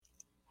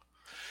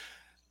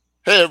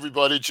Hey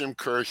everybody, Jim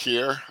Kerr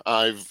here.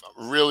 I'm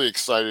really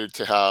excited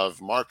to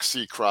have Mark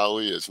C.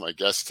 Crowley as my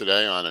guest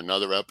today on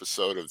another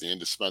episode of the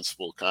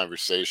Indispensable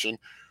Conversation.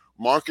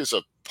 Mark is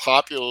a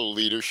popular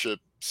leadership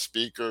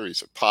speaker,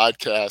 he's a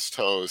podcast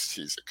host,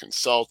 he's a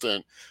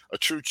consultant, a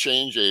true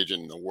change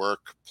agent in the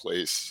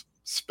workplace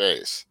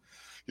space.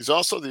 He's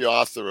also the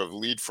author of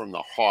Lead from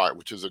the Heart,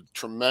 which is a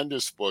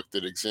tremendous book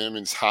that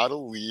examines how to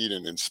lead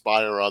and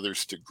inspire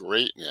others to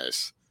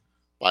greatness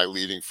by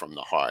leading from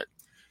the heart.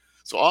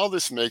 So all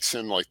this makes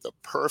him like the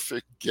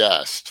perfect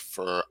guest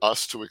for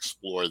us to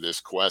explore this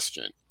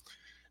question.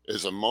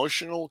 Is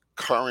emotional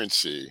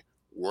currency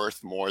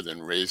worth more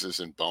than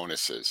raises and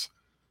bonuses?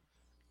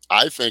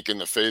 I think in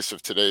the face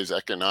of today's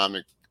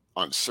economic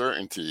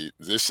uncertainty,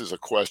 this is a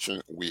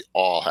question we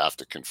all have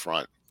to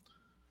confront.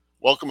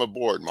 Welcome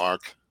aboard,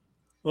 Mark.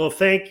 Well,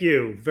 thank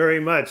you very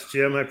much,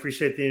 Jim. I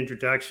appreciate the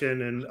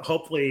introduction. And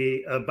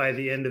hopefully by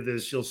the end of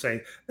this, you'll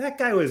say, that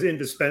guy was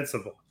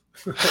indispensable.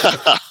 Thank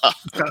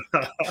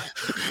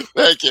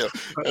you.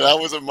 And that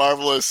was a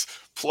marvelous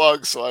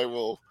plug, so I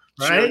will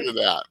cheer Right? to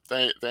that.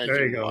 Thank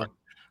There you, you Mark.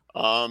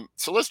 go.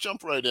 So let's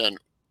jump right in.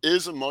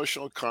 Is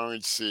emotional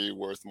currency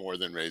worth more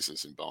than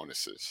raises and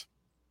bonuses?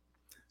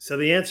 So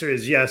the answer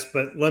is yes,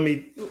 but let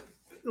me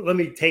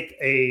take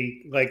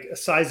a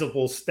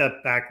sizable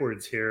step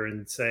backwards here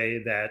and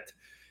say that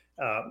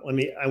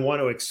I want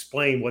to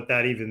explain what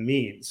that even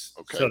means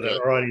Okay, so that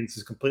good. our audience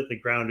is completely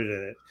grounded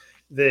in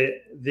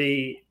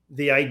it.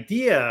 The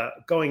idea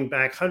going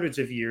back hundreds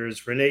of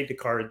years, Rene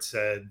Descartes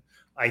said,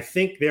 "I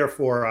think,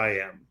 therefore I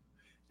am."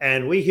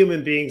 And we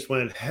human beings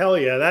went, hell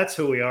yeah, that's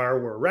who we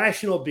are. We're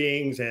rational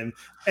beings and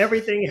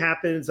everything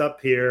happens up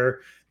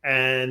here.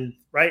 And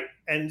right.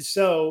 And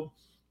so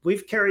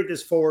we've carried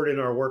this forward in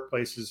our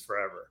workplaces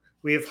forever.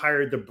 We have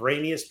hired the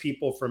brainiest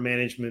people for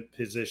management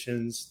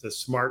positions. The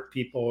smart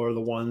people are the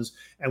ones.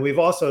 And we've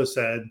also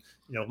said,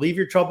 leave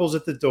your troubles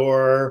at the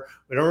door.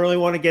 We don't really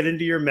want to get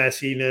into your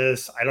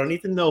messiness. I don't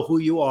need to know who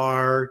you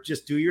are.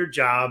 Just do your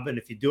job. And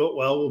if you do it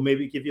well, we'll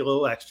maybe give you a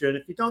little extra. And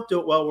if you don't do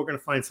it well, we're going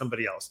to find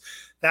somebody else.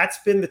 That's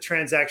been the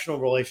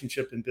transactional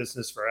relationship in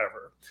business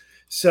forever.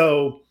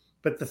 So,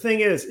 but the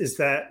thing is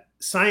that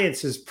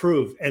science has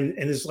proved and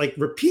is like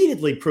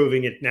repeatedly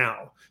proving it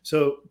now.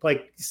 So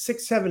like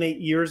 6, 7, 8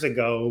 years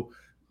ago,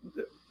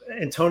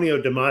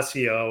 Antonio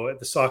Damasio at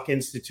the Salk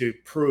Institute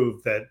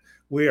proved that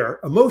we are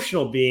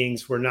emotional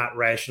beings, we're not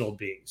rational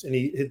beings. And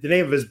the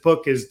name of his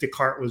book is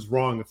Descartes Was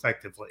Wrong,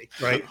 effectively,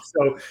 right?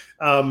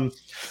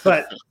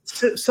 But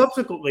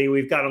subsequently,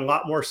 we've got a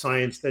lot more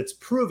science that's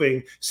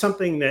proving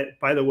something that,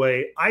 by the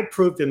way, I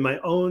proved in my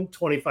own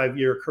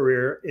 25-year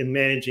career in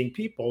managing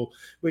people,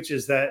 which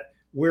is that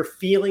we're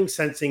feeling,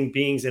 sensing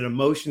beings, and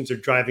emotions are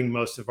driving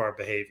most of our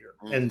behavior.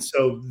 And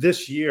so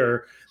this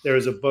year, there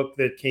was a book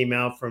that came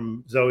out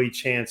from Zoe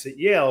Chance at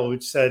Yale,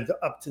 which said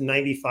up to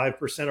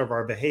 95% of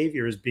our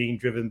behavior is being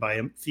driven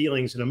by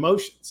feelings and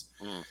emotions.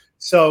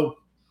 So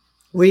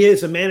we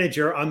as a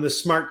manager, I'm the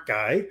smart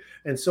guy.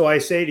 And so I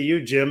say to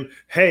you, Jim,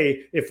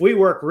 hey, if we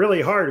work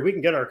really hard, we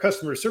can get our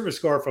customer service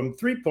score from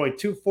 3.24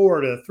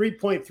 to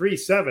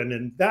 3.37,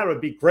 and that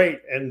would be great.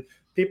 And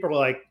people are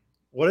like,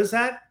 what is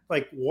that?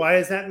 Like, why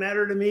does that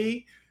matter to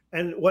me?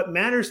 And what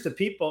matters to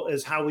people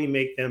is how we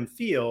make them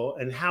feel,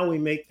 and how we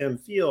make them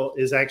feel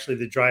is actually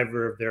the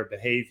driver of their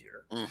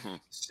behavior.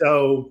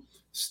 So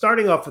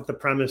starting off with the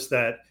premise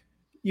that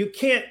you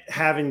can't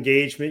have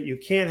engagement, you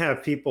can't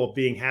have people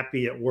being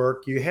happy at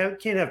work,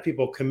 can't have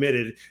people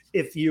committed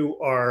if you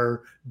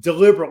are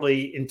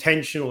deliberately,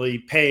 intentionally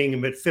paying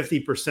them at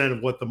 50%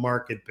 of what the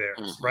market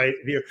bears, right?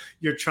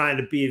 You're trying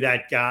to be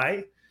that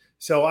guy.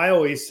 So I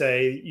always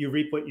say you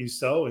reap what you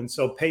sow, and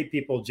so pay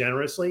people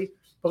generously.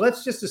 But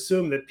let's just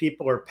assume that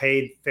people are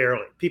paid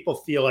fairly. People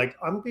feel like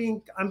I'm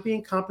being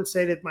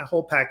compensated. My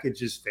whole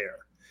package is fair.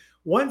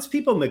 Once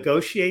people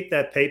negotiate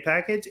that pay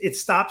package, it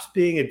stops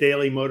being a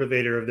daily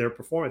motivator of their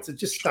performance. It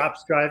just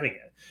stops driving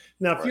it.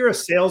 Now, if you're a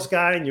sales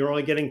guy and you're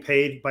only getting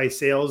paid by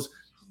sales,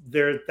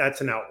 that's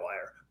an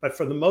outlier. But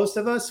for the most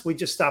of us, we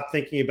just stop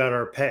thinking about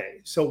our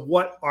pay. So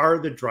what are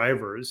the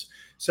drivers?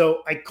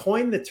 So I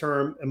coined the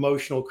term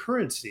emotional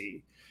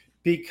currency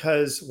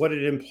because what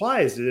it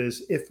implies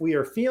is if we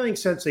are feeling,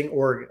 sensing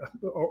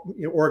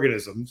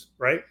organisms,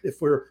 right?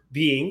 If we're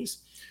beings,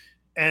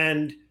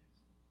 and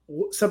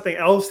something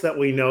else that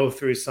we know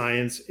through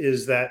science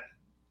is that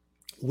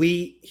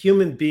we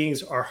human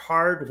beings are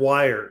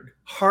hardwired.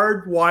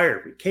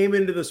 We came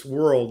into this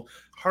world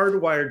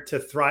hardwired to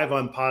thrive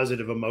on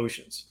positive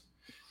emotions.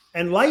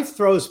 And life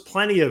throws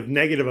plenty of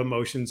negative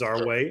emotions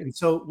our way. And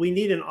so we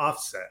need an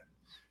offset.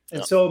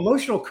 And so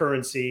emotional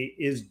currency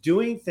is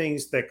doing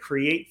things that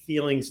create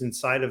feelings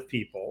inside of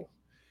people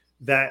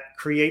that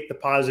create the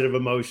positive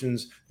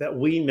emotions that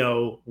we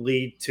know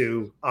lead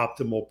to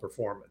optimal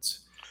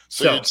performance.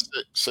 So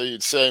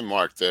you'd say,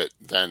 Mark, that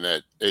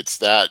it's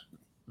that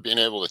being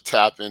able to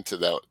tap into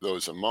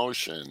those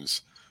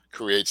emotions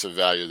creates a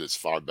value that's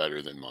far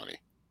better than money.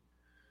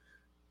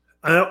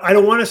 I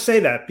don't want to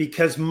say that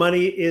because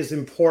money is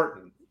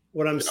important.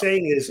 What I'm Yeah.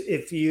 saying is,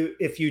 if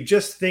you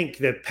just think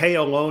that pay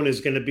alone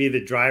is going to be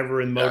the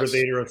driver and Yes.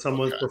 motivator of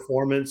someone's Okay.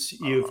 performance,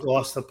 you've Uh-huh.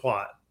 lost the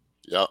plot.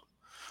 Yeah.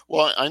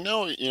 Well, I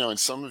know, in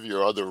some of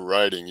your other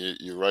writing,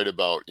 you write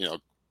about,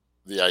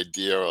 the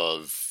idea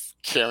of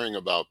caring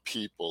about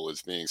people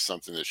as being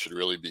something that should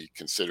really be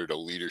considered a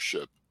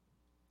leadership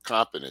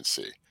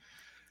competency.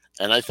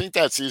 And I think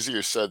that's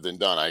easier said than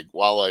done.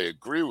 While I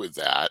agree with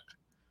that,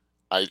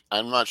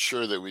 I'm not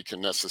sure that we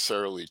can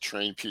necessarily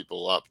train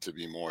people up to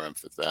be more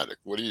empathetic.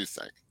 What do you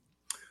think?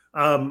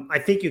 I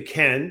think you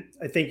can.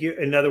 I think you,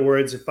 in other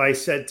words, if I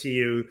said to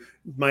you,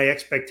 my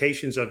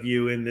expectations of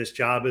you in this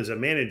job as a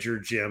manager,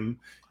 Jim,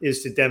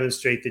 is to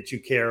demonstrate that you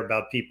care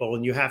about people,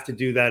 and you have to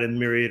do that in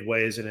myriad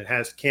ways, and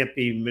can't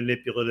be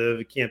manipulative,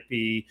 it can't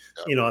be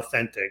Yeah.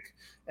 inauthentic,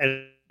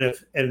 and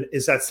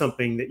is that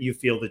something that you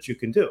feel that you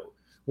can do?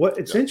 What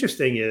it's Yeah.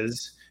 interesting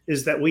is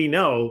that we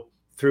know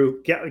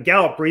through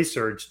Gallup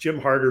research. Jim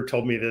Harder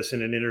told me this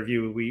in an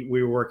interview. We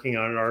were working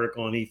on an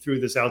article, and he threw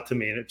this out to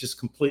me, and it just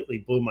completely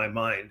blew my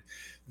mind.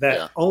 That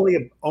Yeah.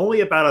 only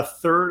about a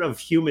third of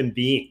human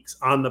beings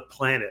on the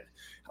planet.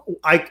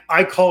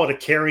 I call it a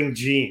caring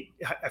gene.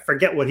 I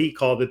forget what he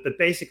called it, but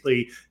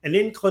basically an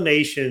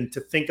inclination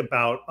to think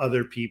about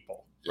other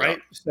people, Yeah.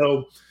 right?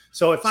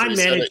 So if So I'm you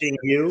said managing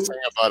you,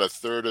 saying about a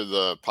third of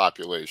the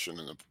population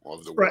of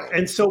the right. world.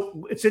 And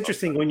so it's Okay.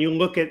 interesting when you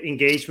look at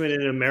engagement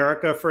in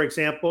America, for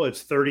example,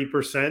 it's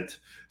 30%.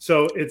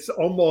 So it's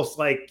almost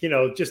like,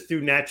 just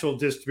through natural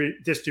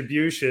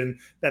distribution,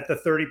 that the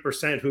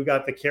 30% who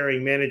got the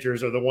caring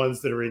managers are the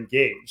ones that are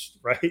engaged,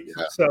 right?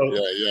 Yeah. So,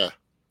 Yeah. Yeah.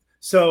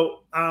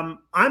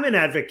 I'm an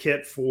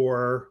advocate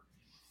for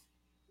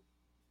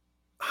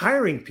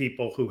hiring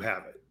people who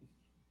have it.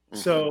 Hmm.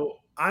 So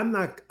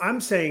I'm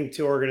saying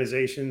to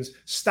organizations,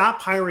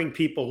 stop hiring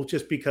people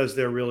just because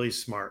they're really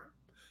smart.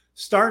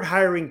 Start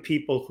hiring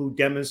people who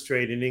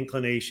demonstrate an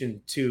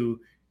inclination to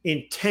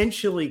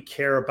intentionally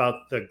care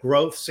about the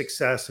growth,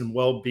 success, and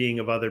well-being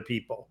of other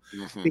people.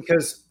 Hmm.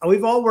 Because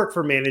we've all worked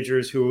for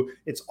managers who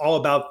it's all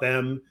about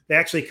them. They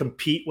actually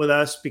compete with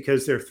us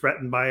because they're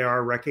threatened by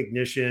our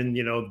recognition.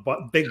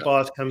 Big Yeah.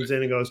 boss comes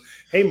in and goes,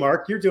 "Hey,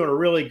 Mark, you're doing a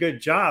really good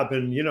job,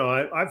 and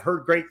I've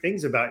heard great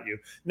things about you."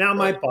 Now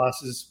my Right.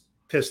 boss is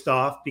pissed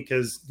off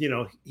because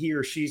he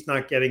or she's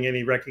not getting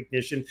any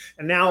recognition,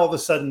 and now all of a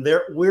sudden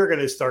we're going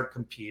to start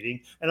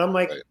competing, and I'm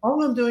like, Right.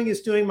 all I'm doing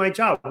is doing my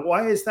job.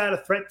 Why is that a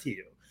threat to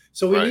you?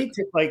 So we Right. need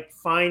to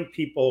find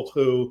people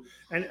who,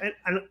 and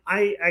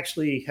I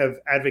actually have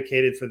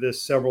advocated for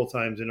this several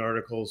times in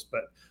articles,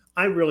 but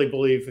I really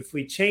believe if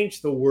we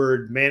change the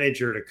word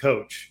manager to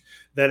coach,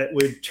 that it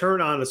would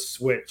turn on a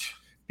switch,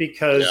 Yeah.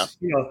 because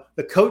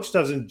the coach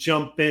doesn't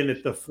jump in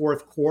at the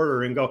fourth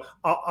quarter and go,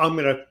 I'm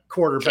going to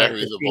quarterback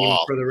Carry the the team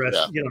ball. for the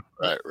rest. Yeah.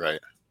 Right. Right.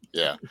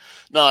 Yeah.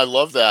 No, I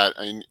love that.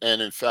 And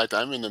in fact,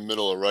 I'm in the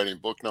middle of writing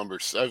book number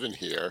 7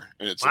 here,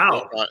 and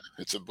Wow.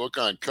 it's a book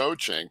on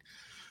coaching,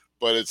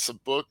 but it's a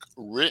book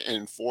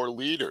written for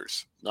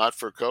leaders, not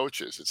for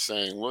coaches. It's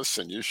saying,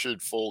 listen, you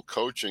should fold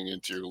coaching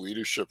into your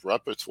leadership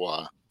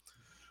repertoire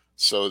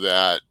so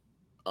that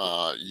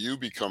you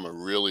become a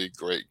really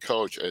great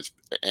coach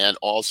and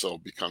also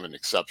become an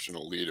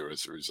exceptional leader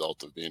as a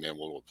result of being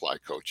able to apply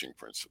coaching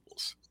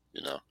principles.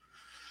 You know,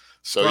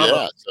 so Bravo.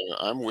 yeah, so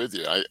I'm with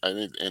you. I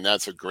think, and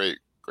that's a great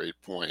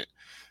point.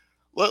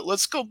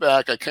 Let's go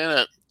back. I kind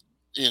of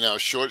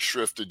short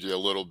shrifted you a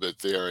little bit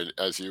there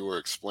as you were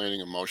explaining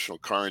emotional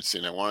currency,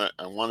 and I want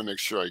to make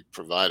sure I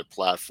provide a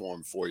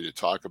platform for you to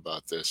talk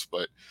about this.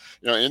 But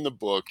in the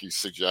book, you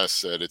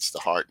suggest that it's the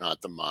heart,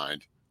 not the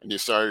mind, and you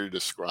started to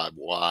describe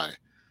why.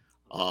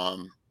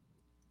 Um,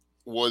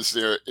 is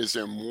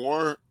there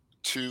more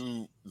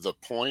to the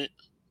point?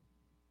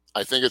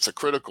 I think it's a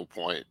critical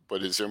point,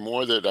 but is there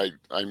more that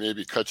I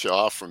maybe cut you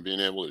off from being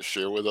able to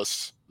share with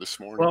us this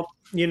morning? Well,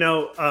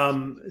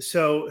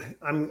 so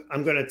I'm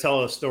going to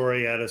tell a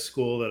story at a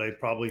school that I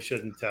probably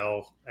shouldn't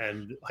tell,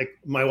 and like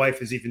my wife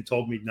has even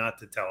told me not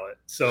to tell it.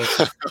 So,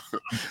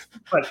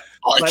 but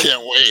Oh, I but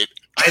can't wait.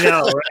 I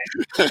know,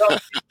 right? Well,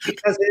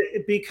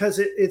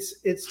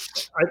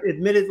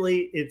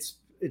 admittedly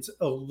it's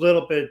a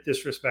little bit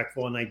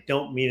disrespectful, and I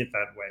don't mean it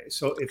that way.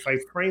 So if I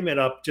frame it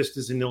up just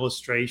as an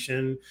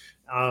illustration,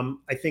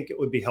 I think it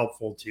would be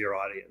helpful to your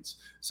audience.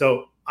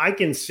 So I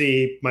can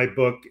see my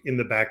book in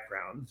the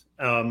background,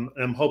 and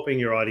I'm hoping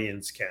your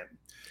audience can.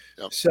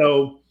 Yep.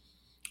 So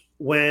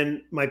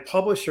when my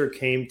publisher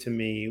came to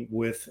me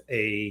with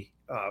a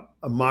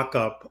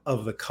mock-up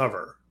of the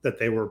cover that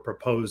they were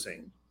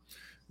proposing,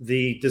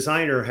 the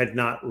designer had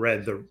not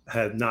read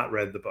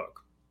the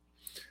book,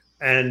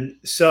 and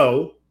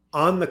so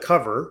on the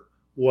cover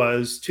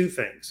was two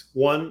things: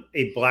 one,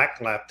 a black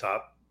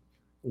laptop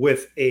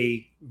with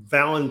a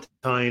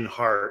Valentine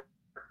heart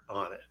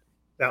on it.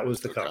 That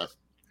was the Okay. cover,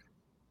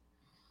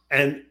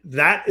 and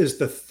that is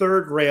the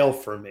third rail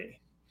for me,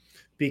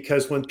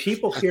 because when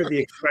people hear the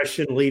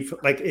expression "leaf,"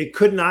 like, it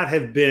could not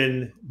have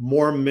been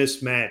more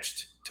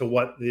mismatched to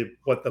what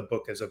the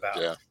book is about.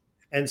 Yeah.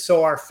 And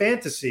so our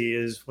fantasy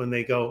is when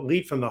they go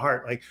lead from the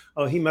heart, like,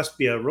 oh, he must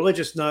be a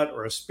religious nut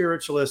or a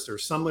spiritualist or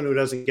someone who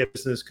doesn't get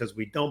business because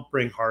we don't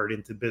bring heart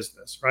into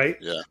business, right?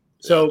 Yeah. Yeah.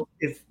 So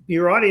if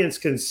your audience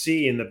can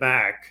see in the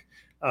back,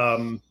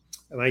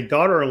 my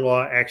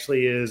daughter-in-law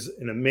actually is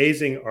an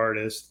amazing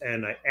artist,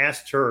 and I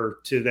asked her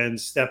to then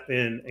step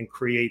in and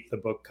create the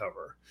book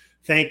cover.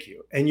 Thank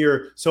you. And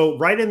so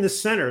right in the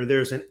center,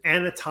 there's an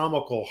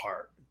anatomical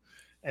heart.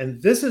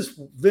 And this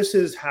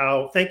is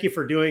how. Thank you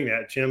for doing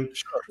that, Jim.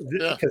 Sure.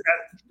 Yeah. Because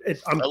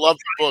I love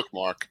the book,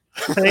 Mark.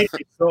 thank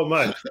you so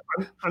much.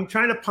 I'm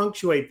trying to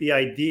punctuate the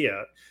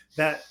idea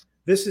that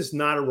this is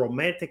not a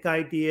romantic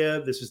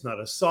idea. This is not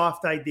a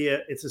soft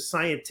idea. It's a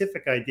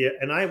scientific idea.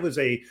 And I was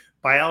a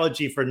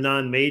biology for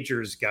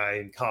non-majors guy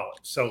in college.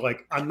 So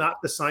like, I'm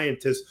not the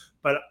scientist,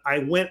 but I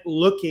went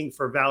looking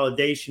for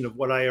validation of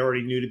what I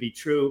already knew to be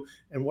true.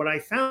 And what I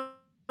found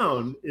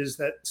is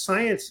that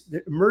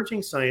the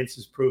emerging science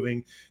is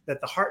proving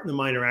that the heart and the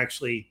mind are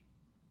actually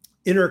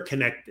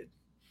interconnected.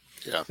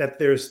 Yeah. That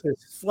there's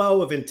this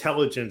flow of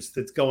intelligence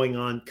that's going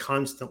on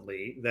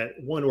constantly that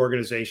one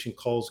organization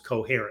calls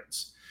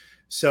coherence.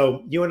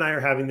 So you and I are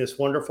having this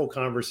wonderful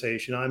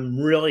conversation. I'm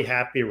really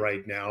happy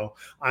right now.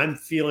 I'm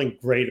feeling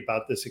great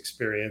about this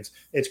experience.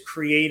 It's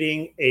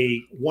creating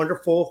a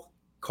wonderful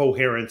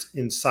coherence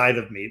inside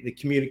of me, the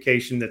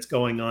communication that's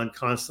going on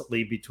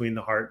constantly between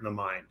the heart and the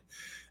mind.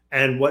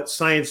 And what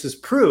science has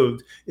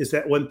proved is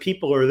that when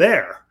people are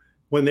there,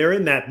 when they're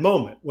in that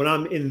moment, when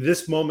I'm in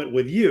this moment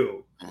with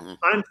you,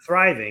 I'm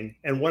thriving.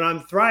 And when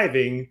I'm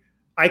thriving,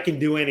 I can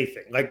do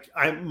anything. Like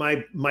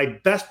my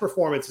best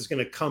performance is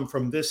going to come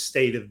from this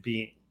state of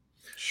being.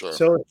 Sure.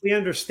 So if we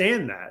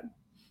understand that,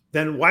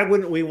 then why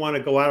wouldn't we want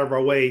to go out of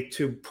our way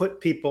to put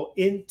people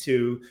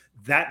into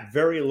that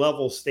very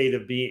level state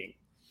of being?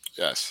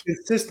 Yes.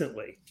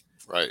 Consistently.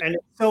 Right. And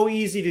it's so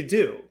easy to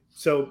do.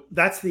 So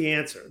that's the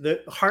answer.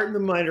 The heart and the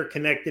mind are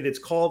connected. It's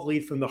called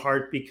Lead from the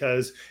Heart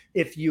because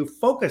if you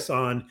focus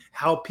on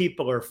how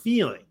people are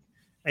feeling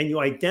and you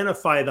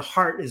identify the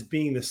heart as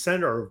being the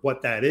center of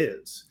what that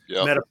is,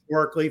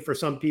 metaphorically for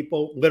some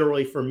people,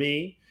 literally for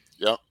me,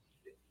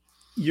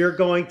 you're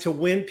going to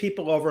win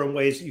people over in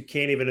ways you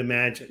can't even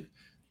imagine.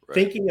 Right.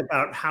 Thinking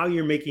about how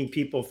you're making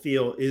people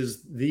feel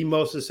is the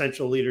most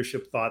essential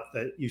leadership thought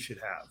that you should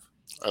have.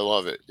 I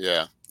love it.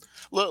 Yeah.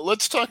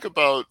 Let's talk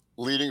about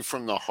leading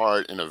from the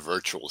heart in a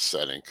virtual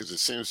setting, because it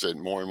seems that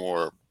more and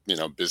more,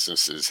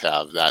 businesses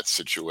have that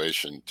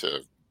situation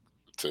to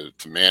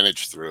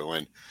manage through.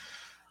 And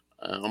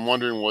I'm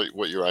wondering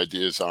what your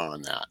ideas are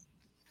on that.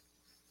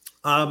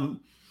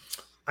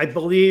 I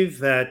believe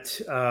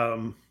that,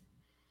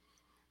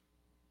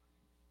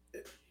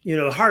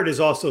 the heart is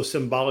also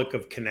symbolic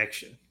of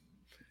connection.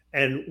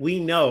 And we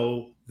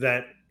know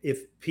that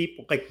if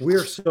people, like,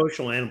 we're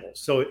social animals.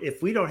 So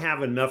if we don't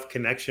have enough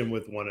connection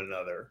with one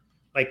another,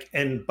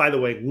 and by the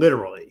way,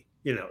 literally,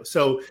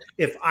 so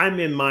if I'm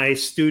in my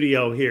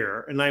studio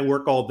here and I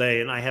work all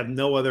day and I have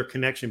no other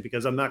connection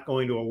because I'm not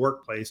going to a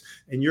workplace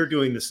and you're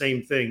doing the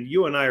same thing,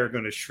 you and I are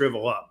going to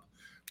shrivel up.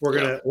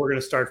 We're going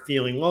to start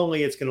feeling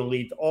lonely. It's going to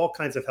lead to all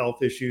kinds of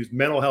health issues,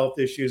 mental health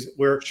issues.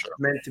 We're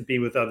meant to be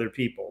with other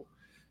people.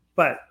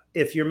 But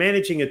if you're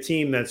managing a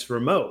team that's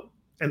remote,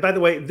 and by the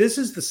way, this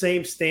is the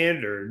same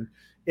standard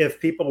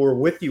if people were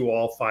with you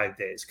all 5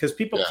 days, because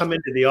people come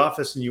into the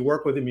office and you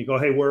work with them, you go,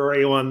 hey, where are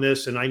you on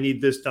this? And I need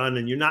this done.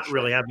 And you're not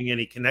really having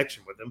any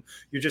connection with them.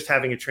 You're just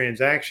having a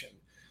transaction.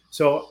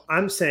 So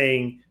I'm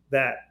saying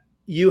that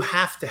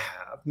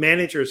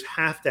managers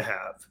have to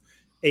have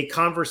a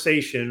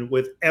conversation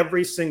with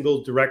every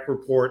single direct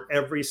report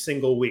every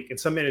single week. And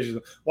some managers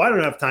go, well, I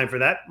don't have time for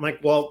that. I'm like,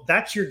 well,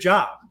 that's your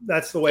job.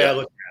 That's the way I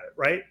look at it,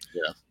 right?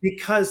 Yeah.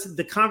 Because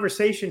the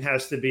conversation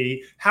has to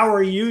be, how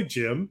are you,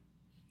 Jim?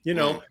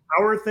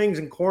 How are things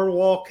in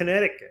Cornwall,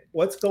 Connecticut?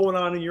 What's going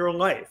on in your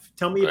life?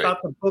 Tell me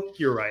about the book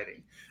you're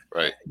writing.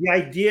 Right. The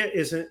idea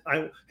isn't,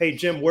 hey,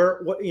 Jim, when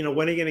are you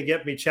going to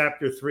get me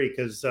chapter 3?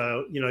 Because,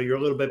 you're a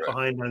little bit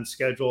behind on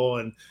schedule.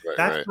 And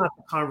that's not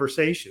the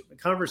conversation. The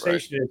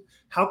conversation is,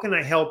 how can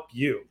I help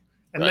you?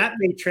 And that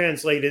may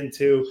translate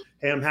into,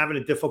 hey, I'm having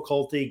a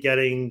difficulty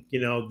getting,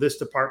 this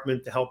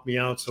department to help me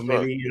out. So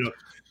maybe,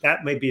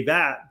 that may be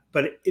that.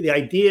 But the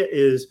idea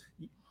is,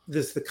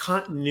 the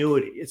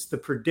continuity, it's the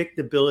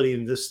predictability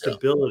and the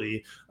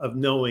stability of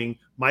knowing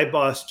my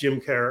boss,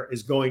 Jim Kerr,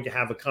 is going to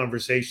have a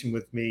conversation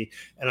with me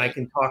and I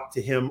can talk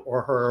to him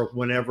or her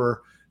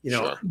whenever,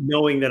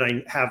 knowing that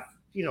I have,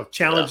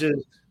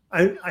 challenges.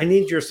 I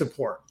need your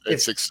support.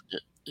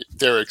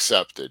 They're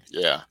accepted.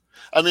 Yeah.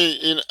 I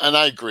mean, and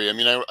I agree. I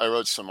mean, I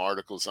wrote some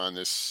articles on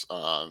this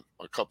a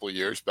couple of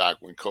years back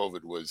when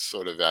COVID was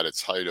sort of at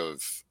its height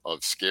of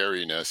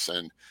scariness,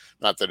 and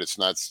not that it's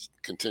not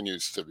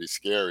continues to be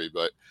scary,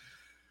 but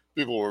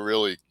people were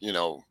really,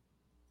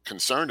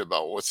 concerned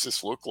about what's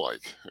this look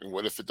like and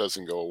what if it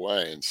doesn't go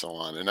away and so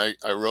on. And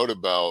I wrote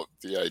about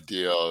the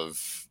idea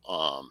of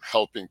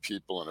helping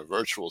people in a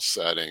virtual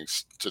setting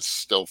to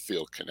still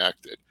feel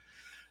connected.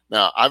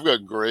 Now, I've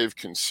got grave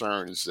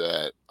concerns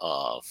that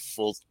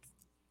full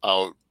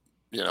out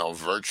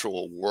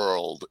virtual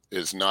world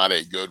is not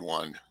a good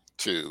one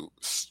to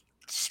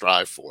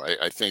strive for.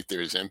 I think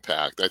there's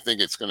impact. I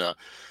think it's going to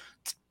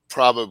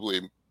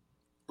probably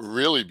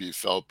really be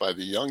felt by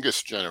the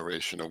youngest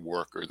generation of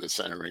worker that's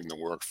entering the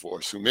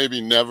workforce, who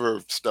maybe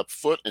never stepped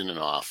foot in an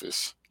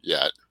office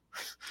yet.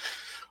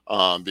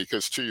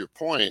 Because to your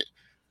point,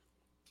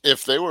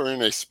 if they were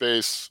in a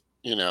space,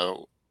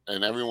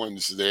 and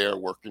everyone's there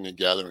working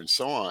together and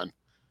so on,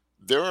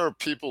 there are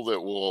people that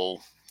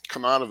will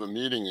come out of a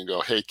meeting and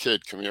go, "Hey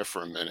kid, come here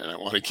for a minute. I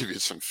want to give you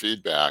some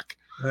feedback,"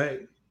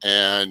 Right.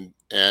 and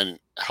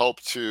help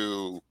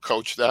to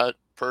coach that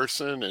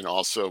person, and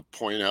also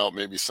point out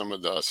maybe some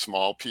of the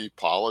small p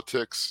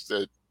politics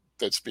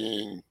that's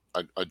being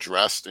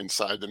addressed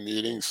inside the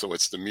meeting. So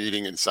it's the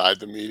meeting inside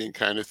the meeting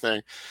kind of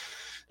thing.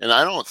 And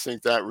I don't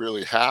think that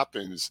really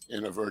happens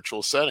in a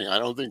virtual setting. I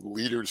don't think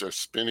leaders are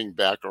spinning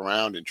back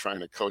around and trying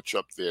to coach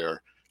up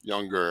their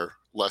younger,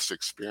 less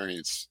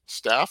experienced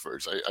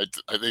staffers.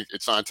 I think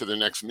it's on to the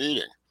next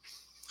meeting.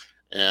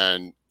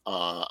 And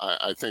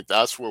I think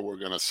that's where we're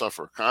going to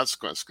suffer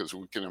consequence, because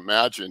we can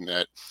imagine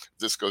that if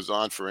this goes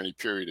on for any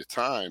period of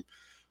time,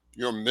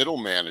 your middle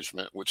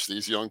management, which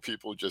these young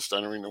people just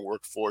entering the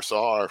workforce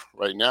are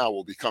right now,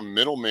 will become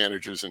middle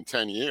managers in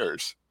 10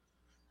 years.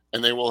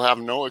 And they will have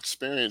no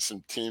experience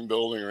in team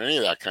building or any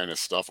of that kind of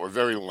stuff, or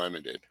very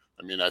limited.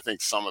 I mean, I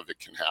think some of it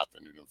can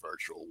happen in a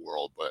virtual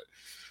world, but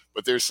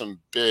there's some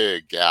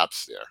big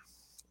gaps there.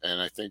 And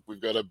I think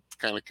we've got to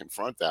kind of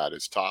confront that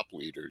as top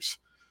leaders,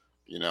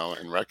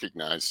 and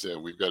recognize that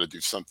we've got to do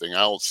something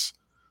else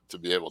to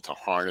be able to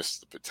harness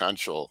the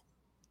potential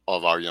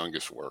of our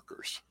youngest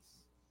workers.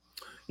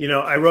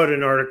 I wrote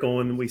an article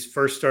when we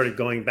first started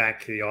going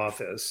back to the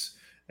office.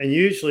 And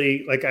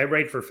usually, like, I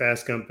write for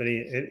Fast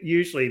Company, and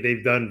usually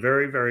they've done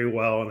very, very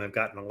well, and I've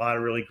gotten a lot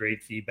of really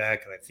great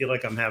feedback, and I feel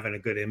like I'm having a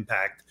good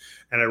impact.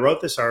 And I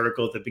wrote this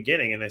article at the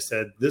beginning, and I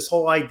said, this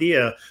whole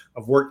idea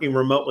of working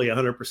remotely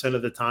 100%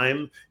 of the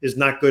time is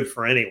not good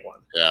for anyone.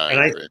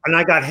 Yeah,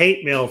 I got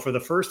hate mail for the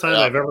first time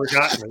I've ever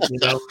gotten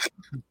it,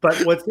 But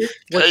what's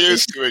get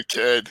used to it,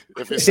 kid.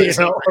 If you say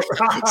something,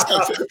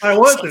 I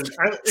wasn't.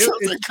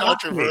 Something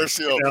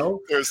controversial.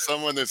 There's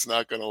someone that's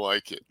not going to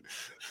like it.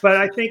 But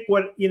I think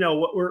what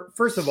we're,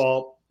 first of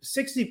all,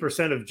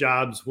 60% of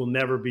jobs will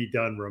never be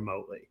done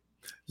remotely.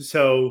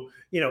 So,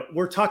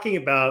 we're talking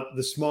about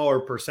the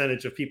smaller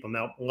percentage of people.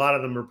 Now, a lot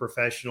of them are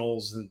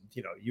professionals, and,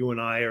 you and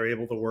I are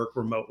able to work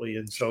remotely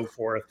and so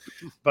forth.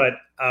 But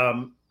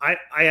I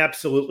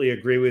absolutely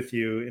agree with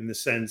you in the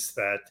sense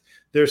that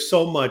there's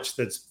so much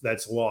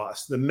that's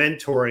lost. The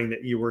mentoring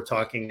that you were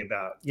talking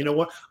about.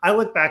 What I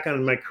look back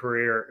on my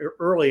career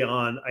early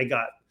on, I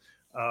got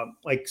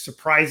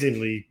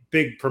surprisingly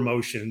big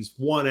promotions,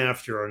 one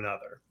after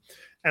another.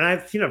 And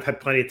I've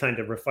had plenty of time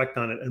to reflect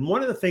on it. And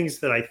one of the things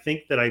that I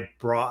think that I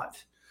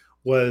brought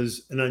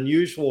was an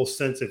unusual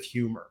sense of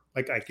humor.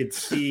 Like, I could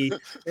see,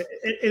 and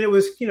it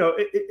was,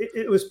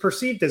 it was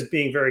perceived as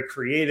being very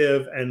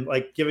creative and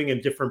like giving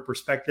a different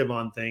perspective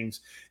on things.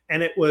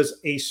 And it was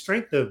a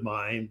strength of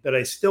mine that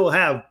I still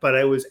have, but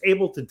I was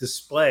able to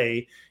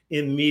display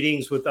in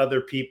meetings with other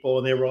people.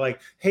 And they were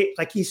like, hey,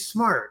 he's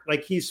smart,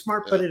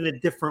 but in a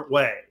different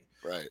way.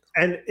 Right.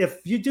 And if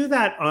you do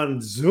that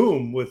on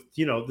Zoom with,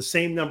 the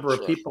same number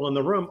of people in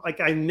the room,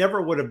 I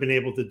never would have been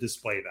able to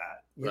display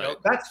that.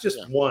 That's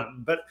just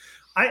one. But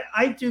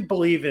I do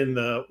believe in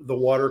the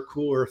water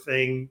cooler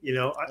thing.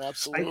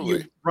 Absolutely.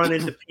 You run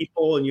into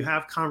people and you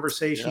have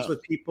conversations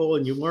with people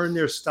and you learn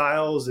their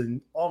styles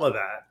and all of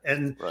that.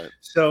 And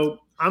so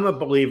I'm a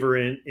believer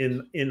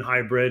in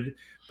hybrid.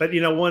 But,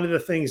 one of the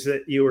things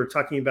that you were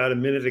talking about a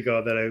minute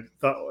ago that I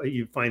thought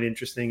you'd find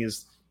interesting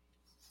is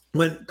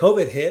when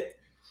COVID hit,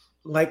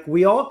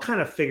 we all kind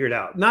of figured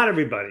out, not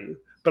everybody,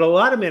 but a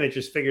lot of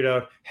managers figured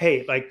out,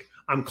 hey,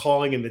 I'm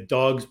calling and the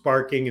dog's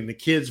barking and the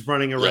kids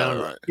running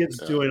around, kids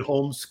doing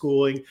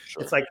homeschooling.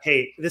 Sure. It's like,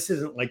 hey, this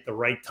isn't the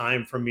right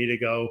time for me to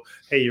go,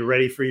 hey, you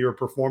ready for your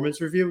performance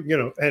review?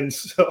 And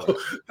so,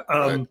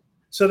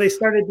 so they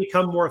started to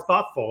become more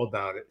thoughtful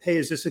about it. Hey,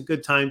 is this a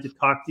good time to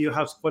talk to you?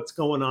 What's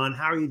going on?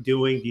 How are you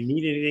doing? Do you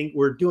need anything?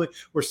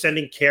 We're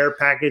sending care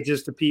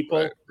packages to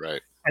people.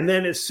 Right. And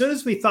then as soon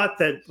as we thought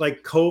that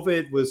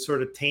COVID was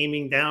sort of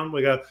taming down,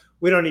 we go,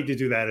 we don't need to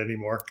do that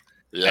anymore.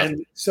 Yeah.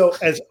 And so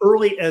as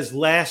early as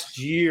last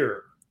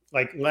year,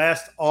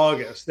 last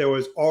August, there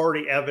was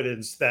already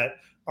evidence that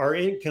our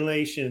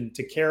inclination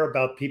to care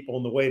about people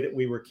in the way that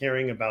we were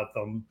caring about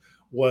them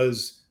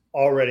was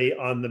already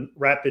on the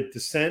rapid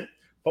descent.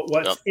 But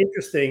what's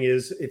interesting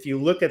is if you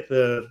look at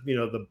the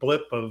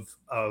blip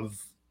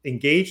of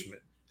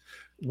engagement,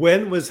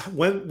 when was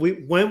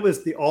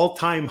the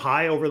all-time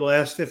high over the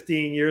last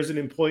 15 years in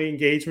employee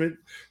engagement?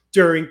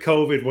 During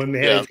COVID, when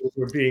managers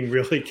were being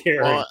really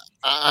caring. Well,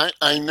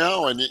 I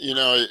know, and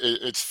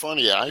it's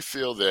funny. I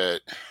feel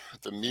that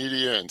the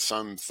media and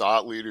some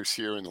thought leaders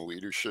here in the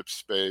leadership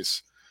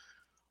space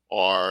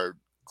are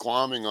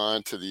glomming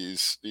onto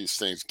these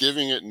things,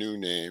 giving it new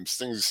names.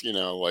 Things,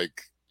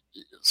 like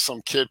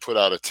some kid put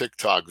out a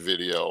TikTok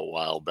video a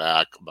while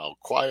back about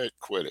quiet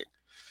quitting.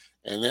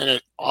 And then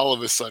it all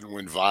of a sudden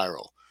went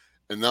viral.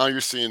 And now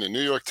you're seeing the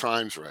New York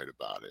Times write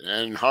about it,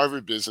 and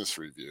Harvard Business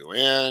Review,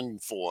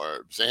 and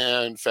Forbes,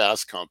 and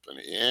Fast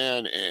Company,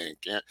 and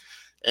Inc.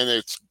 And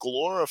it's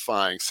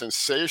glorifying,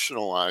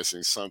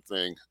 sensationalizing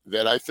something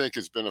that I think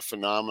has been a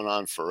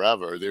phenomenon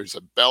forever. There's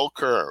a bell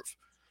curve.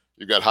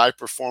 You've got high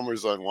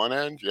performers on one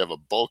end. You have a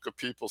bulk of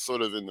people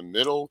sort of in the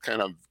middle,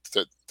 kind of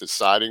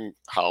deciding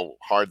how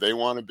hard they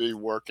want to be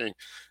working.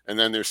 And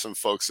then there's some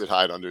folks that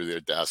hide under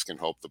their desk and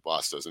hope the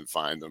boss doesn't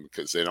find them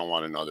because they don't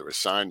want another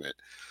assignment.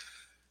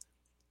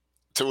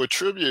 To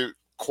attribute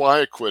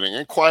quiet quitting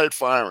and quiet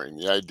firing,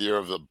 the idea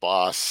of the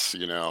boss,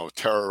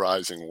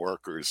 terrorizing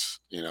workers,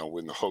 in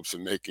the hopes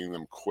of making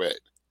them quit,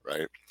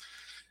 right?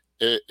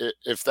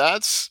 If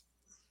that's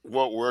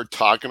what we're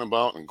talking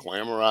about and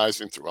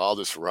glamorizing through all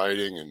this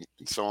writing and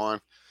so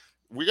on,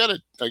 we got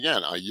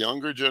again, a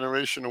younger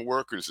generation of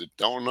workers that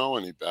don't know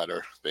any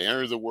better. They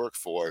enter the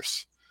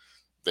workforce,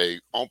 they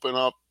open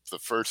up the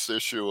first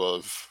issue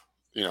of,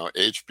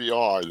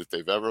 HBR that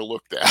they've ever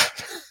looked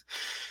at.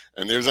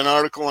 And there's an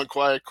article on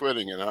quiet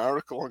quitting and an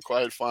article on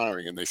quiet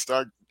firing. And they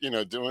start,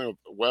 doing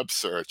a web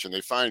search, and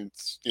they find,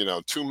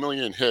 2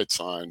 million hits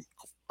on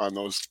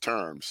those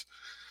terms.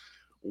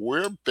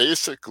 We're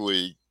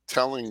basically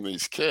telling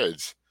these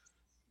kids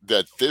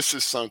that this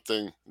is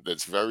something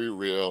that's very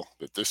real,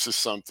 that this is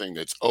something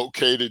that's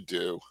okay to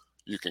do.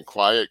 You can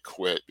quiet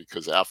quit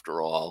because,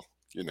 after all,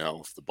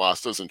 if the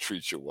boss doesn't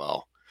treat you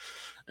well,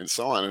 and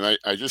so on. And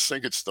I just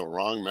think it's the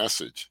wrong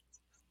message.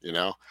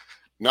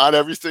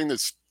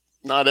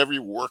 Not every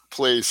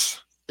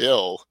workplace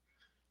ill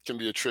can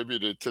be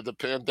attributed to the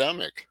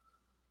pandemic.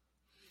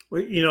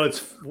 Well,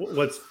 it's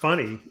what's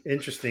funny,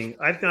 interesting.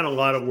 I've done a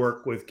lot of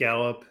work with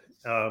Gallup,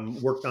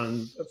 worked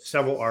on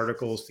several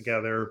articles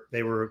together.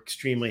 They were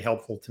extremely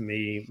helpful to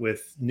me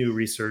with new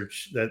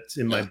research that's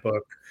in my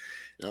book.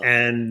 Yeah.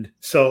 And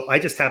so I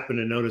just happened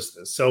to notice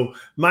this. So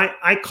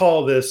I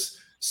call this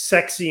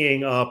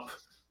sexying up,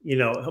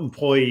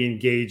 employee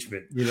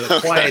engagement.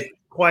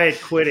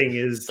 Quiet quitting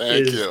is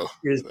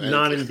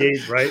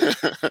non-engaged, right?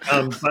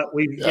 But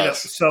we,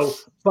 yes. But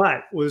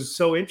what was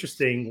so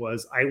interesting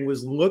was I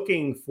was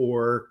looking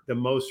for the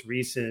most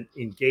recent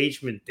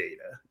engagement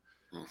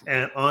data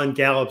and on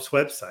Gallup's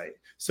website.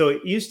 So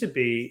it used to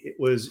be, it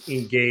was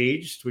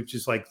engaged, which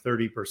is like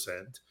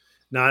 30%.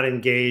 Not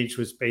engaged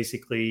was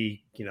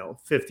basically,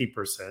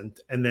 50%.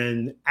 And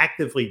then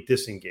actively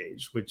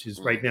disengaged, which is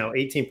right now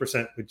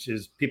 18%, which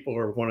is people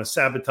who want to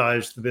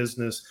sabotage the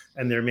business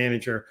and their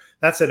manager.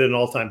 That's at an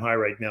all-time high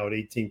right now at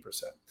 18%.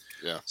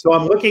 Yeah. So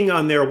I'm looking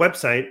on their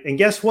website, and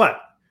guess what?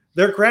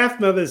 Their graph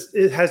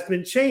has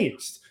been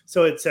changed.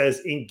 So it says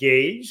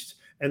engaged,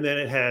 and then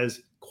it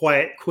has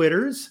quiet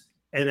quitters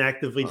and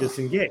actively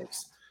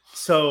disengaged.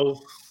 So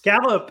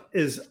Gallup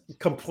is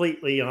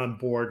completely on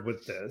board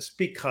with this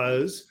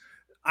because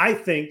I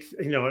think,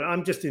 and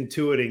I'm just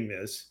intuiting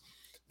this,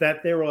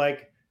 that they were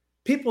like,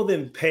 people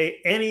didn't pay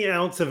any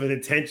ounce of an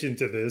attention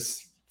to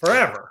this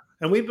forever.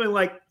 And we've been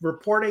like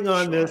reporting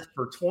on this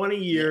for 20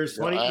 years,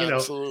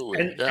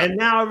 absolutely. And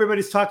now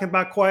everybody's talking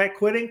about quiet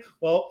quitting.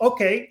 Well,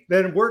 okay,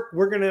 then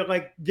we're going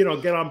to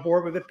get on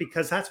board with it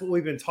because that's what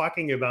we've been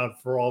talking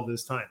about for all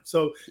this time.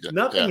 So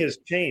nothing has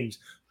changed,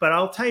 but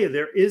I'll tell you,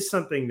 there is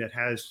something that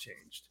has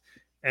changed.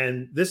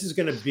 And this is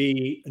going to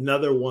be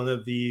another one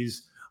of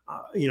these,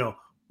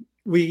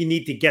 we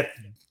need to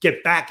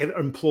get back at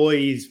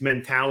employees'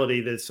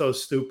 mentality that's so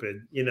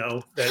stupid,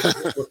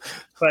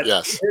 but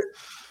yes.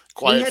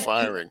 Quiet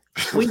firing.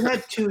 We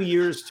had 2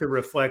 years to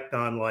reflect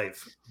on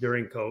life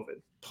during COVID,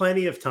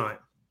 plenty of time.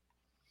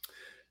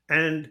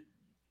 And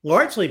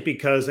largely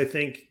because I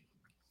think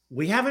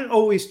we haven't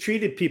always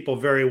treated people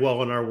very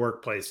well in our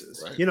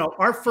workplaces. Right.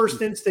 Our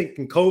first instinct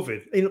in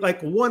COVID, in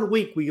like 1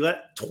 week, we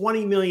let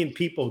 20 million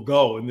people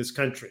go in this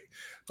country.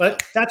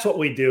 But that's what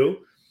we do.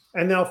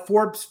 And now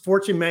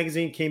Fortune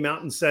magazine came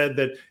out and said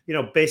that,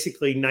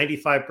 basically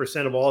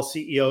 95% of all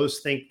CEOs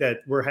think that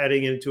we're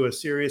heading into a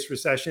serious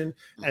recession.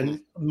 Mm-hmm.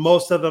 And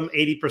most of them,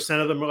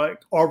 80% of them, are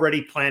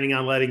already planning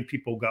on letting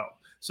people go.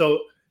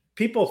 So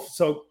people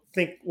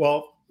think,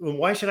 well,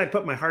 why should I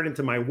put my heart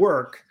into my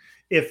work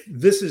if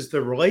this is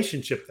the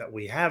relationship that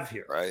we have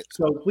here? Right.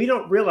 So we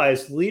don't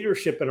realize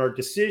leadership and our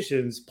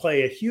decisions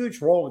play a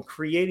huge role in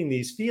creating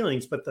these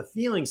feelings, but the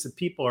feelings that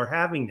people are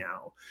having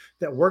now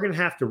that we're going to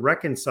have to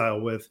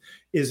reconcile with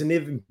is an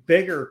even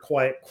bigger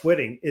quiet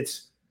quitting.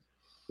 It's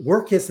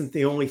work isn't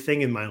the only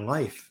thing in my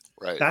life.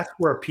 Right. That's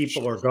where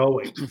people are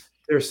going.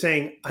 They're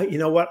saying, you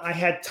know what? I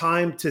had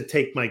time to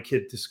take my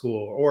kid to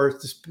school or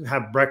to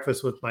have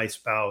breakfast with my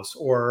spouse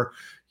or,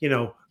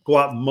 go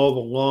out and mow the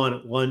lawn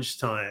at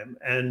lunchtime.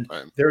 And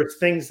right. There are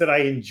things that I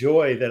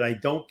enjoy that I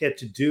don't get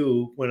to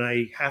do when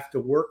I have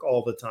to work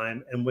all the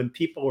time. And when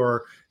people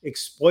are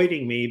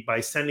exploiting me by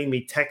sending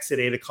me texts at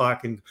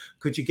 8:00 and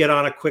could you get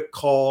on a quick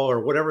call or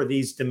whatever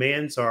these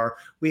demands are,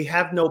 we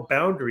have no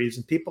boundaries.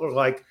 And people are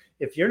like,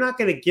 if you're not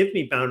going to give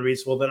me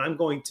boundaries, well, then I'm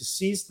going to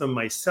seize them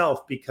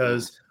myself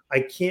because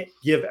I can't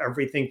give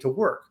everything to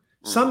work.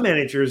 Some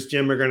managers,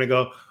 Jim, are going to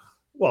go,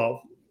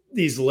 well,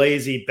 these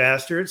lazy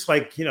bastards,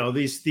 like,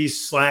 these Sure.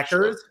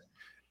 slackers,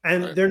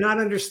 and Right. they're not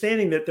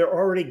understanding that they're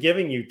already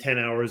giving you 10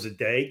 hours a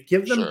day.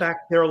 Give them Sure.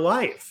 back their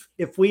life.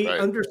 If we Right.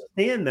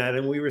 understand that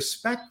and we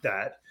respect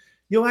that,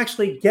 you'll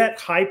actually get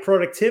high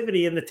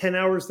productivity in the 10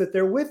 hours that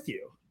they're with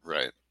you.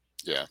 Right.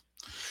 Yeah.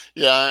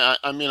 Yeah,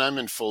 I mean, I'm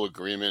in full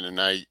agreement, and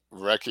I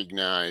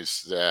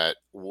recognize that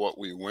what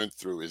we went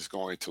through is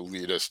going to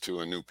lead us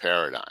to a new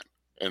paradigm.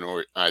 And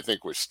I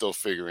think we're still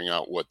figuring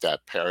out what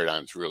that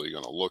paradigm is really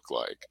going to look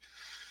like.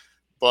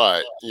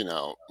 But,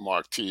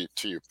 Mark, to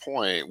your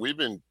point, we've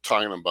been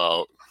talking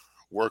about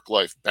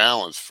work-life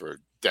balance for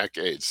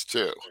decades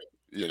too,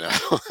 you know,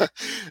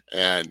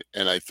 and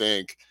I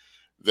think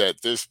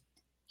that this,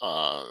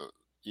 uh,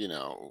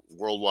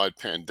 worldwide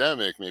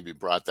pandemic maybe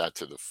brought that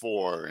to the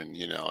fore. And,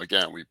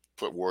 again, we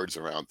put words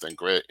around things,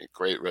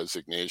 great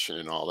resignation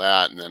and all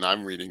that. And then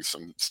I'm reading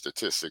some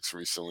statistics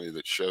recently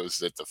that shows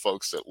that the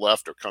folks that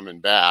left are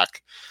coming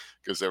back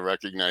because they're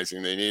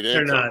recognizing they need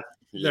They're income, not.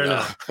 you They're know.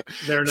 not.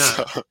 They're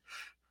So, not.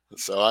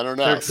 so I don't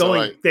know. They're So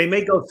going. They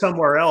may go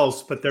somewhere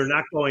else, but they're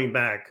not going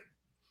back.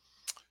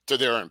 to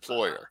their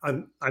employer.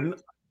 I'm.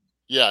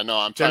 Yeah, no,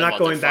 I'm They're talking not about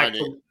going back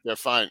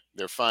to.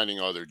 they're finding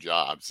other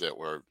jobs that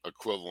were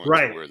equivalent to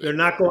Right. where they They're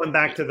not were. going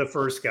back to the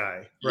first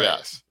guy. Right.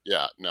 Yes.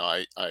 Yeah. No,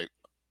 I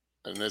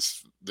and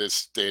this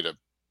data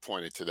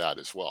pointed to that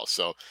as well.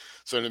 So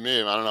to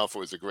me, I don't know if it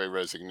was a great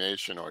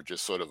resignation or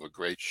just sort of a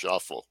great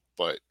shuffle,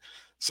 but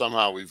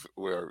somehow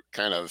we're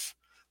kind of,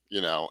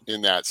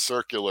 in that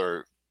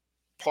circular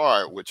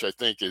part, which I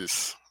think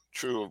is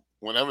true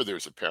whenever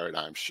there's a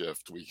paradigm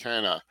shift.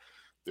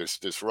 There's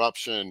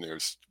disruption,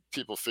 there's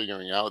people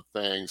figuring out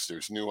things,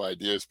 there's new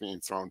ideas being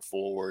thrown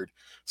forward.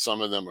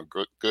 Some of them are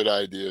good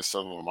ideas,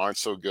 some of them aren't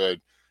so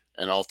good.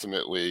 And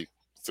ultimately,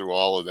 through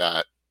all of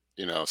that,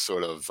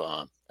 sort of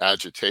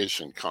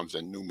agitation comes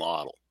a new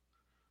model.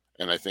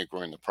 And I think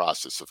we're in the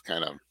process of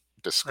kind of I mean,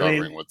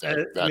 discovering what I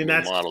that mean new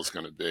that's model is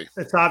going to be.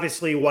 that's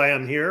obviously why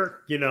I'm here.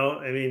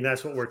 I mean,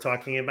 that's what we're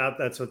talking about.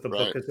 That's what the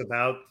book Right. is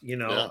about.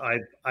 Yeah.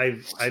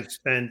 I've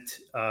spent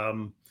a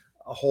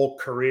whole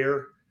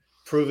career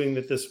proving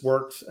that this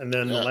works, and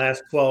then the Yeah.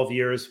 last 12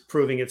 years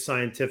proving it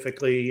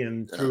scientifically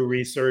and Yeah. through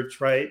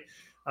research. Right.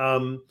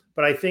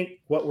 But I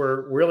think what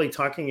we're really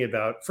talking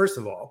about, first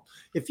of all,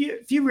 if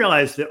you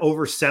realize that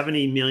over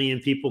 70 million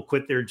people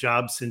quit their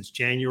jobs since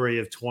January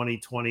of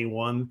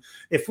 2021,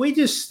 if we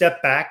just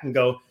step back and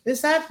go,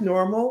 is that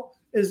normal?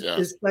 Yeah.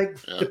 Is like,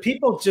 Yeah. do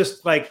people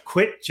just like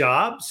quit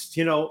jobs?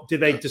 Do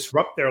they Yeah.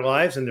 disrupt their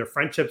lives and their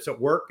friendships at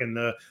work and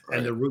the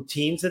Right.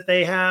 routines that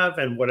they have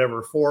and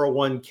whatever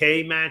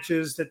 401k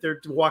matches that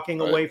they're walking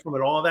Right. away from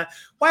and all of that?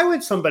 Why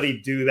would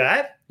somebody do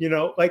that?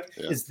 Like,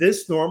 Yeah. is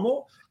this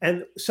normal?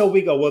 And so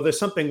we go, well, there's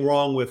something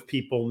wrong with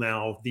people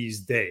now these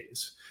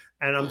days.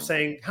 And I'm Mm.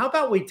 saying, how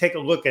about we take a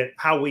look at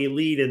how we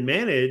lead and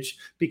manage?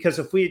 Because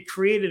if we had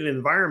created an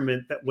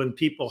environment that when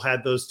people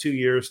had those 2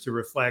 years to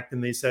reflect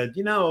and they said,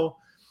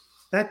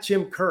 that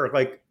Jim Kerr,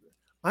 like,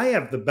 I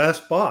have the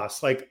best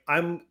boss. Like,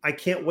 I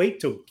can't wait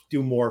to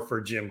do more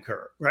for Jim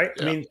Kerr. Right.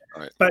 I Yeah. mean,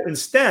 Right. but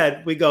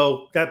instead we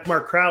go, that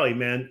Mark Crowley,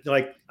 man,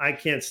 like, I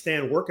can't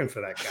stand working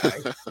for that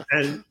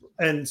guy.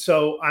 and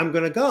so I'm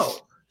going to go.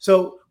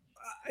 So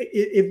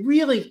it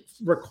really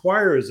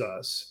requires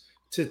us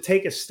to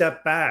take a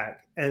step back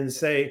and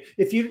say,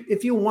 if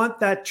you want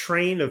that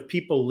train of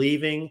people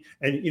leaving,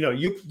 and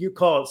you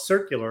call it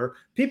circular,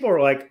 people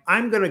are like,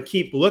 I'm going to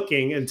keep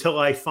looking until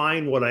I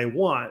find what I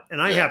want.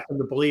 And I Yeah. happen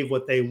to believe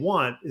what they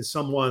want is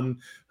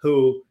someone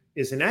who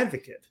is an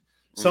advocate,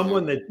 Hmm.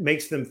 someone that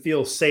makes them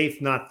feel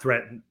safe, not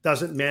threatened,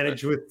 doesn't Right.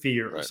 manage with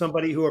fear, Right.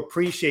 somebody who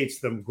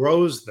appreciates them,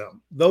 grows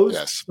them. Those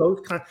Yes.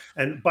 kind.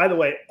 And by the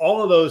way,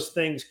 all of those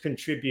things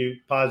contribute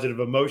positive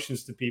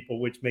emotions to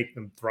people, which make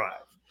them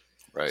thrive.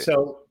 Right.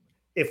 So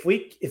if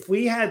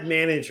we had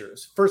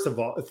managers, first of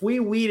all, if we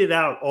weeded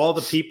out all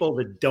the people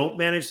that don't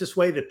manage this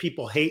way, that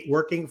people hate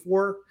working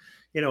for,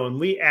 and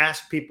we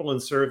ask people in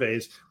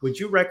surveys, would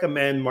you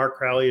recommend Mark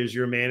Crowley as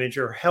your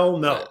manager? Hell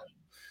no. Right.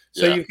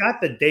 So Yeah. you've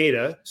got the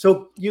data.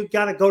 So you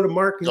got to go to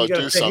Mark and Go you got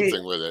to do say, hey,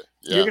 something with it.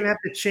 you're Yeah. going to have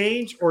to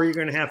change or you're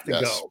going to have to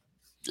Yes. go.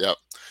 Yep.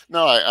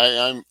 No,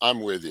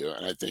 I'm with you,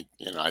 and I think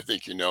that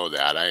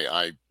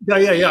I Yeah,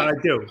 yeah, yeah. believe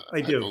I do. I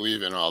I do.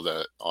 believe in all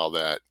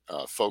that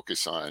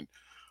focus on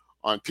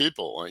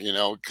people,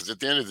 because at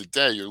the end of the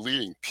day, you're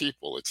leading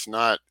people. It's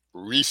not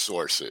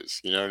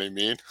resources. You know what I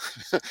mean?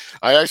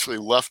 I actually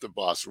left the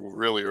boss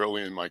really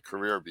early in my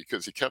career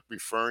because he kept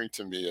referring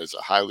to me as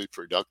a highly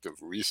productive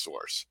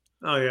resource,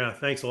 Oh, yeah.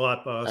 Thanks a lot,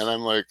 and boss.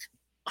 I'm like,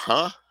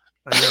 huh?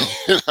 I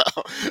know. you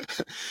know,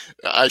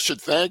 I should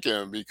thank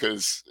him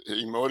because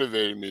he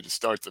motivated me to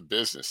start the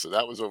business. So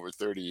that was over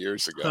 30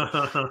 years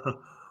ago.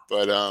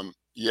 But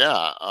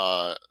yeah,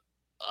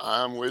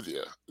 I'm with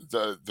you.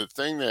 The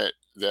thing that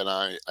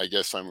I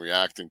guess I'm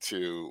reacting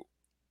to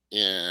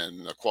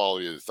in the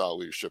quality of the thought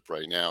leadership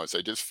right now is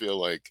I just feel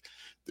like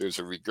there's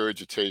a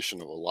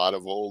regurgitation of a lot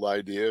of old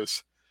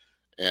ideas,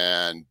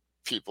 and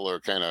people are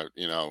kind of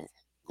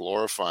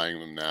glorifying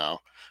them now.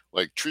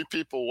 Like, treat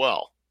people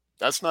well.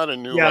 That's not a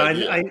new Yeah,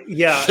 idea.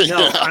 yeah, You no,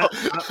 know?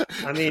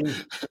 I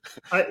mean,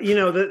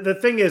 the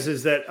thing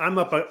is that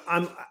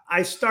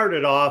I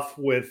started off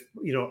with,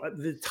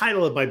 the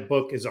title of my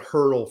book is a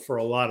hurdle for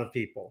a lot of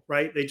people,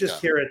 right? They just Yeah,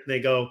 hear it and they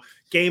go,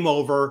 game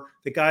over.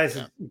 yeah, Guy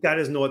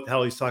doesn't know what the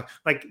hell he's talking.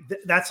 Like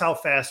that's how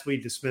fast we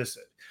dismiss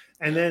it.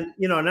 And yeah,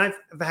 then, and I've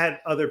had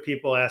other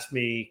people ask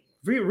me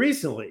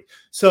recently.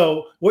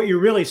 So what you're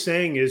really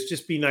saying is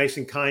just be nice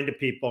and kind to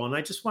people. And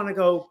I just want to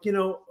go,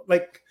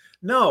 like,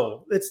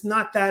 no, it's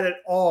not that at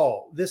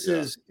all. This yeah,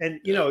 is, and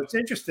yeah, it's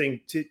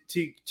interesting to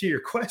your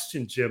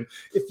question, Jim.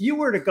 If you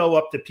were to go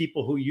up to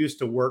people who used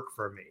to work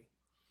for me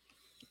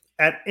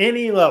at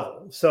any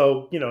level,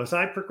 so as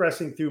I'm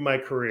progressing through my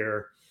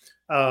career,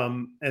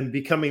 and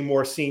becoming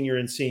more senior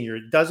and senior,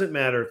 it doesn't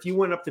matter if you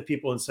went up to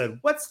people and said,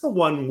 "What's the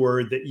one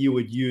word that you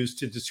would use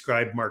to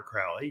describe Mark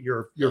Crowley,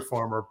 your yeah,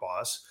 former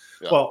boss?"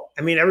 yeah, Well,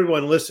 I mean,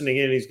 everyone listening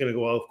in, he's going to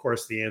go, "Well, of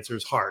course, the answer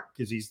is heart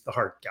because he's the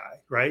heart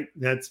guy, right?"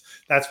 That's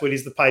what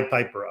he's the Pied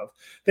Piper of.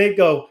 They'd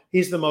go,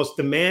 "He's the most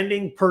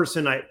demanding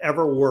person I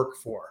ever worked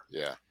for."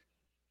 yeah,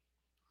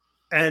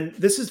 And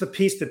this is the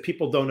piece that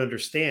people don't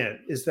understand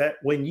is that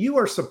when you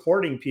are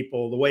supporting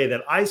people the way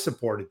that I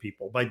supported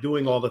people by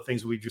doing yeah, all the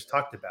things we just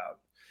talked about,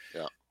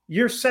 yeah,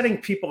 you're setting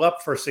people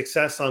up for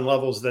success on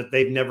levels that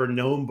they've never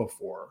known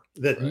before,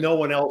 that right, no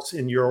one else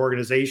in your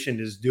organization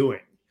is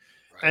doing.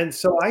 right, And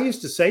so I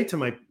used to say to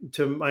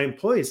my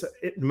employees,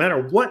 no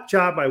matter what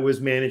job I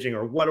was managing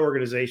or what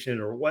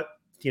organization or what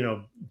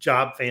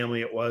job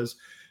family it was,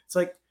 it's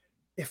like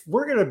if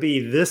we're going to be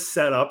this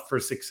set up for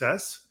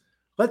success,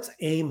 let's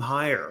aim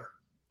higher.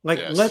 Like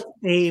let's yes,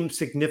 aim yeah,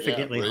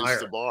 significantly raise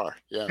the higher. bar,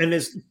 yeah,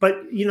 And but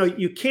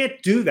you can't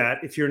do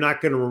that if you're not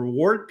going to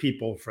reward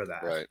people for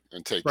that, right,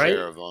 and take right?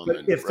 care of them, But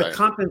and if the right,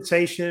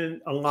 compensation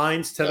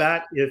aligns to yeah,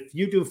 that, if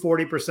you do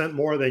 40%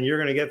 more, then you're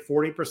going to get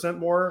 40%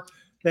 more,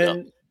 yeah,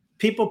 then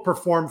people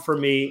perform for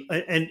me.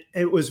 And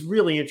it was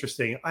really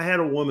interesting. I had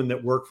a woman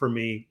that worked for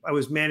me. I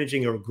was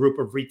managing a group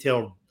of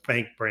retail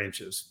bank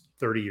branches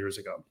 30 years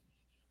ago.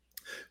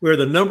 We're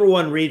the number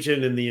one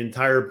region in the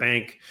entire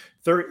bank,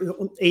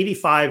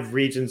 85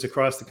 regions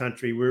across the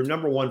country. We were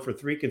number one for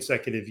 3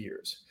 consecutive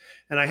years.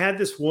 And I had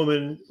this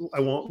woman,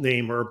 I won't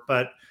name her,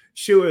 but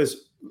she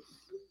was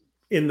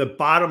in the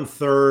bottom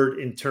third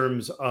in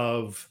terms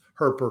of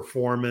her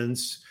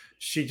performance.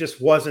 She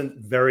just wasn't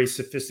very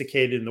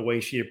sophisticated in the way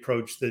she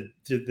approached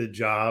the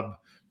job.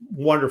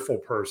 Wonderful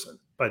person,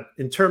 but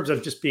in terms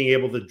of just being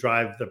able to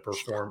drive the sure,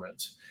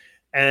 performance.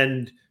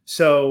 And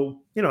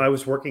so, I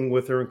was working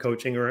with her and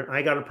coaching her, and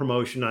I got a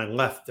promotion. I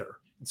left her.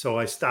 So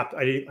I stopped.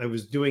 I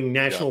was doing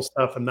yeah, national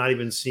stuff. I'm not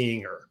even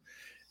seeing her.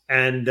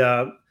 And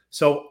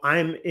so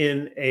I'm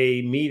in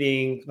a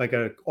meeting, like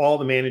all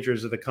the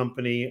managers of the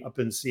company up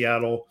in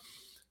Seattle,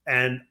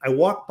 and I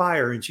walk by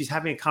her and she's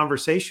having a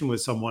conversation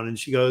with someone and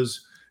she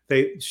goes,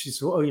 she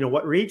said, "Well,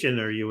 what region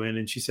are you in?"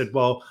 And she said,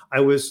 "Well,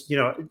 I was,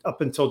 up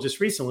until just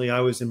recently,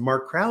 I was in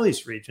Mark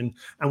Crowley's region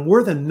and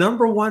we're the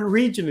number one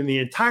region in the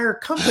entire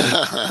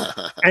company."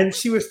 And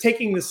she was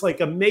taking this like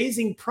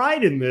amazing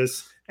pride in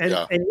this. And,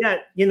 yeah, and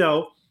yet,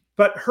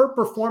 but her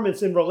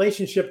performance in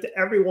relationship to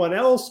everyone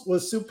else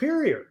was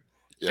superior.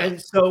 yeah,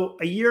 And so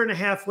a year and a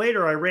half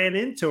later, I ran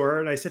into her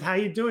and I said, "How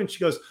you doing?" She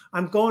goes,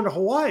 "I'm going to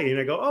Hawaii." And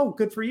I go, "Oh,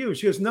 good for you."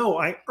 She goes, "No,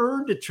 I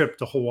earned a trip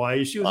to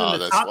Hawaii." She was in oh, the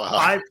that's top wow,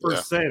 yeah.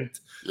 5%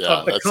 Yeah,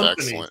 of the that's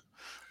company. excellent.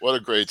 What a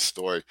great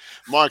story.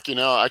 Mark,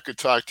 I could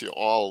talk to you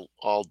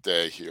all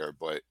day here,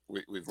 but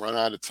we've run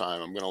out of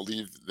time. I'm going to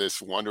leave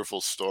this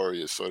wonderful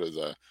story as sort of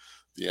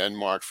the end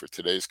mark for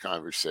today's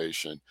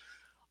conversation.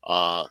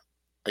 Uh,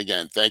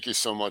 Again, thank you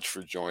so much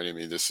for joining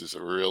me. This is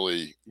a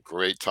really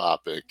great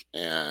topic,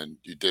 and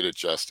you did it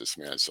justice,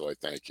 man. So I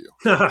thank you.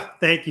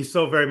 Thank you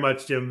so very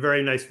much, Jim.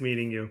 Very nice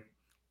meeting you.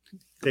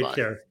 Take Goodbye.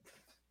 care.